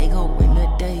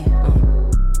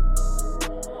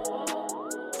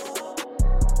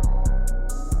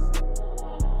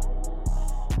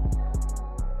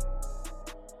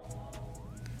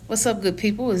What's up, good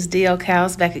people? It's DL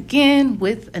Cows back again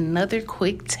with another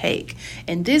quick take.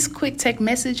 And this quick take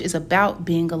message is about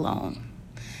being alone.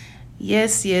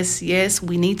 Yes,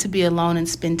 we need to be alone and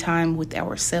spend time with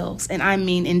ourselves. And I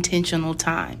mean intentional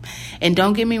time. And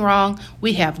don't get me wrong,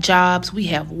 we have jobs, we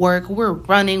have work, we're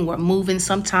running, we're moving.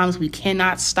 Sometimes we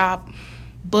cannot stop.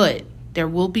 But there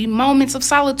will be moments of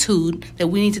solitude that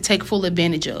we need to take full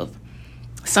advantage of.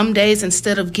 Some days,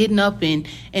 instead of getting up and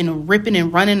ripping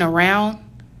and running around,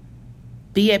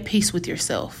 be at peace with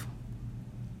yourself.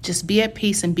 Just be at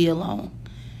peace and be alone.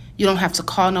 You don't have to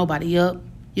call nobody up.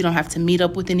 You don't have to meet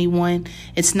up with anyone.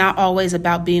 It's not always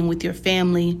about being with your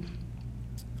family,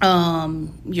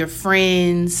 your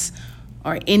friends,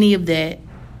 or any of that.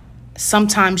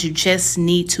 Sometimes you just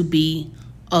need to be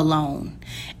alone.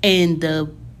 And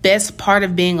the best part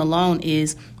of being alone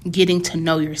is getting to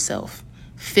know yourself,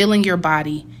 feeling your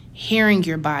body, hearing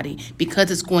your body,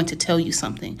 because it's going to tell you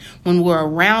something. When we're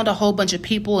around a whole bunch of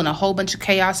people and a whole bunch of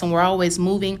chaos and we're always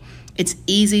moving, it's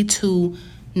easy to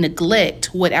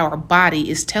neglect what our body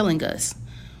is telling us.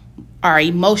 Our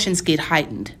emotions get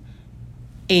heightened.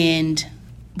 And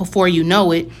before you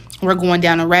know it, we're going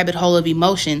down a rabbit hole of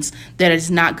emotions that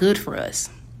is not good for us.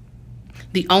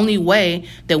 The only way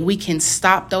that we can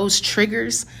stop those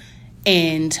triggers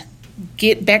and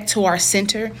get back to our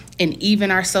center and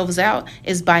even ourselves out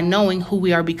is by knowing who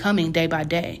we are becoming day by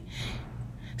day.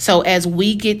 So as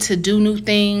we get to do new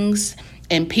things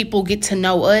and people get to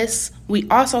know us, we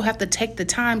also have to take the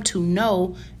time to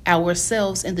know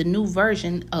ourselves in the new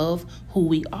version of who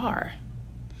we are.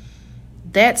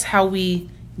 That's how we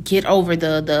get over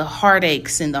the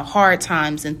heartaches and the hard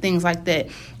times and things like that.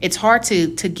 It's hard to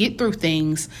get through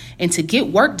things and to get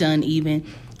work done even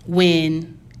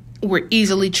when we're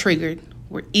easily triggered,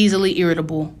 we're easily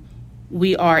irritable,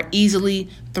 we are easily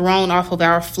thrown off of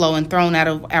our flow and thrown out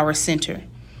of our center.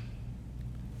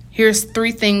 Here's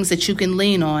 3 things that you can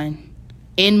lean on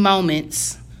in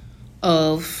moments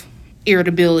of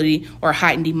irritability or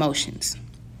heightened emotions.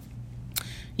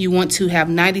 You want to have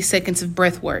 90 seconds of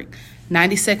breath work.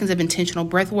 90 seconds of intentional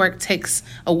breath work takes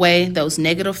away those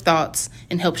negative thoughts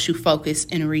and helps you focus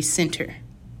and recenter.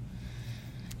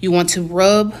 You want to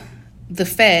rub the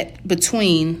fat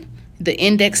between the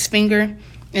index finger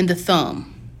and the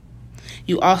thumb.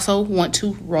 You also want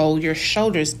to roll your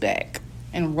shoulders back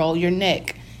and roll your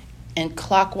neck in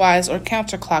clockwise or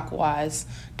counterclockwise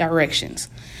directions.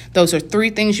 Those are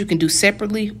 3 things you can do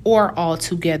separately or all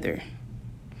together.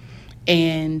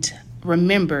 And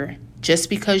remember, just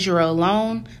because you're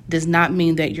alone does not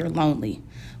mean that you're lonely.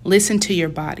 Listen to your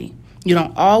body. You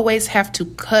don't always have to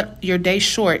cut your day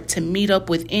short to meet up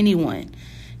with anyone.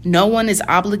 No one is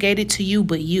obligated to you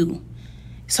but you.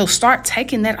 So start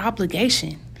taking that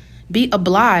obligation. Be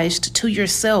obliged to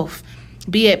yourself.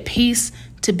 Be at peace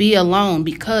to be alone,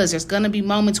 because there's going to be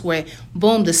moments where,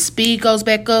 boom, the speed goes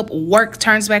back up, work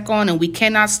turns back on, and we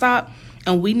cannot stop.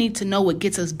 And we need to know what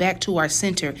gets us back to our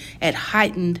center at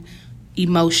heightened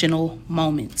emotional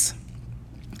moments.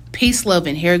 Peace, love,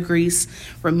 and hair grease.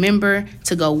 Remember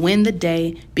to go win the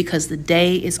day, because the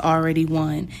day is already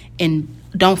won. And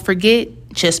don't forget,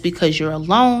 just because you're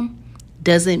alone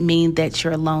doesn't mean that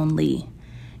you're lonely.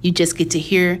 You just get to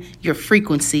hear your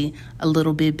frequency a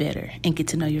little bit better and get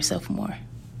to know yourself more.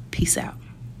 Peace out.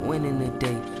 Winning the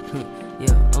day.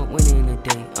 Yeah, I'm winning the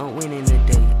day. I'm winning the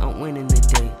day.